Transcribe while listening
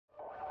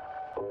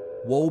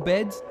Wall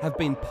beds have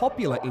been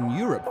popular in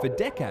Europe for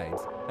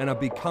decades and are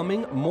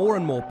becoming more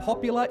and more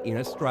popular in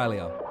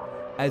Australia,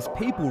 as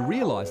people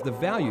realise the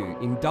value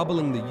in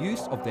doubling the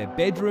use of their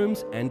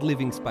bedrooms and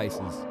living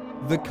spaces.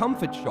 The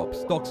Comfort Shop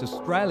stocks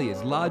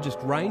Australia's largest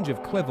range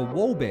of clever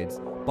wall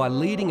beds by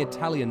leading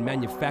Italian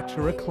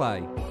manufacturer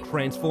Clay.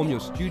 Transform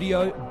your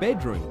studio,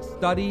 bedroom,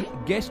 study,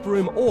 guest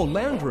room or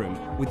lounge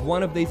room with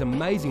one of these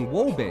amazing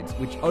wall beds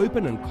which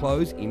open and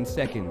close in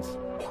seconds.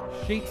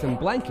 Sheets and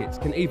blankets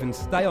can even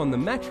stay on the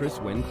mattress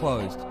when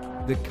closed.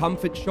 The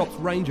Comfort Shop's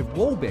range of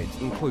wall beds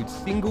includes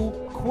single,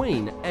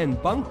 queen and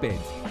bunk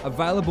beds,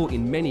 available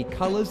in many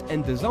colours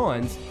and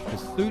designs to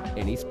suit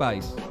any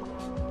space.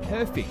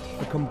 Perfect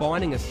for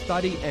combining a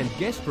study and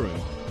guest room,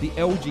 the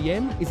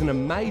LGM is an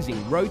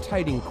amazing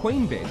rotating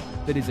queen bed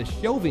that is a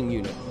shelving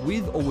unit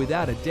with or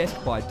without a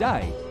desk by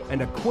day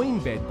and a queen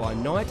bed by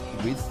night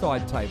with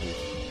side tables.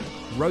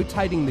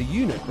 Rotating the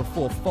unit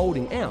before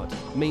folding out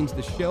means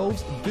the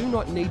shelves do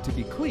not need to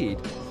be cleared,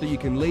 so you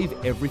can leave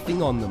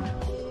everything on them.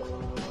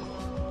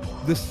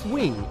 The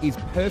Swing is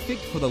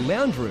perfect for the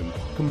lounge room,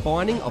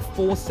 combining a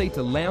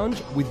 4-seater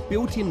lounge with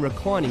built-in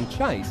reclining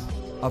chase,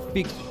 a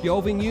fixed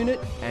shelving unit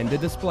and a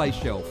display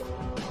shelf.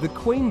 The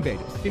queen bed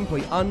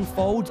simply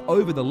unfolds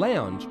over the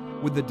lounge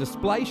with the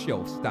display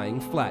shelf staying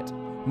flat,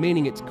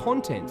 meaning its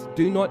contents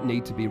do not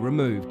need to be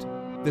removed.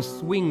 The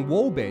Swing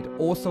wall bed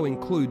also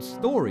includes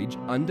storage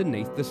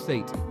underneath the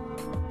seat.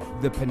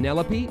 The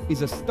Penelope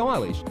is a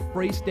stylish,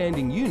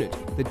 freestanding unit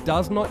that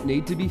does not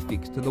need to be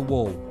fixed to the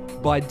wall.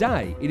 By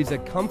day, it is a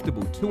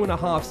comfortable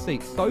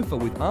 2.5-seat sofa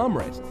with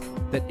armrests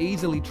that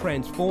easily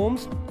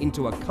transforms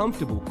into a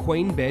comfortable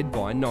queen bed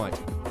by night.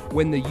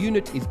 When the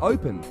unit is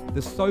open,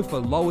 the sofa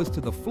lowers to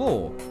the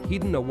floor,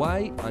 hidden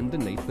away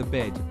underneath the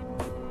bed.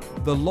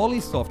 The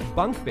Lollisoft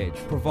bunk bed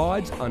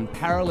provides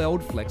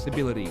unparalleled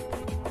flexibility,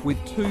 with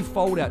 2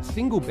 fold-out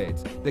single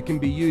beds that can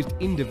be used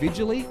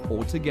individually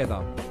or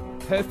together.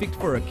 Perfect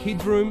for a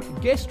kids' room,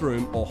 guest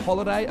room or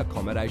holiday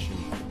accommodation.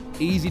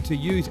 Easy to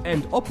use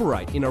and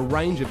operate in a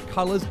range of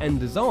colours and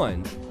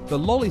designs, the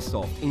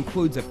Lollisoft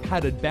includes a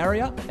padded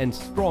barrier and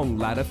strong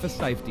ladder for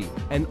safety.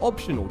 An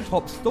optional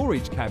top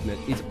storage cabinet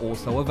is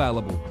also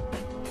available.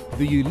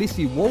 The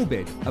Ulysses wall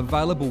bed,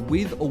 available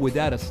with or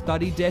without a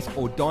study desk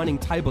or dining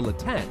table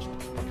attached,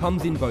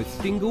 comes in both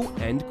single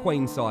and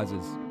queen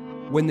sizes.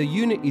 When the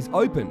unit is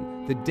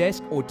open, the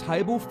desk or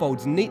table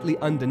folds neatly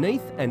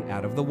underneath and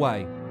out of the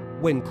way.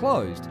 When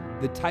closed,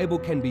 the table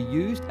can be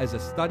used as a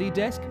study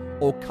desk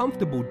or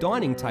comfortable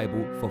dining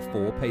table for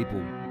 4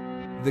 people.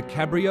 The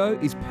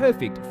Cabrio is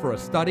perfect for a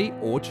study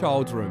or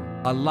child's room.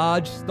 A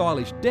large,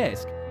 stylish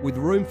desk with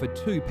room for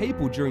 2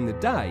 people during the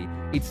day,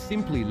 it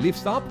simply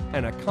lifts up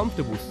and a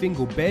comfortable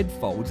single bed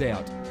folds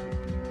out.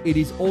 It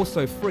is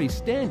also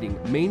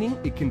freestanding, meaning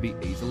it can be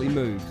easily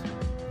moved.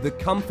 The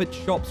Comfort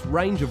Shop's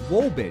range of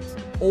wall beds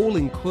all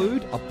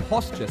include a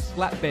Posture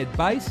slat bed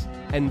base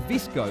and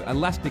Visco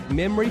elastic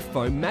memory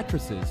foam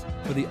mattresses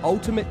for the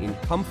ultimate in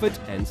comfort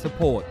and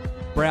support.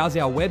 Browse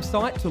our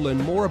website to learn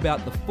more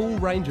about the full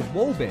range of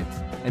wall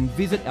beds and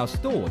visit our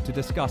store to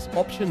discuss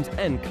options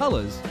and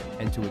colours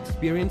and to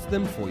experience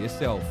them for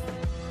yourself.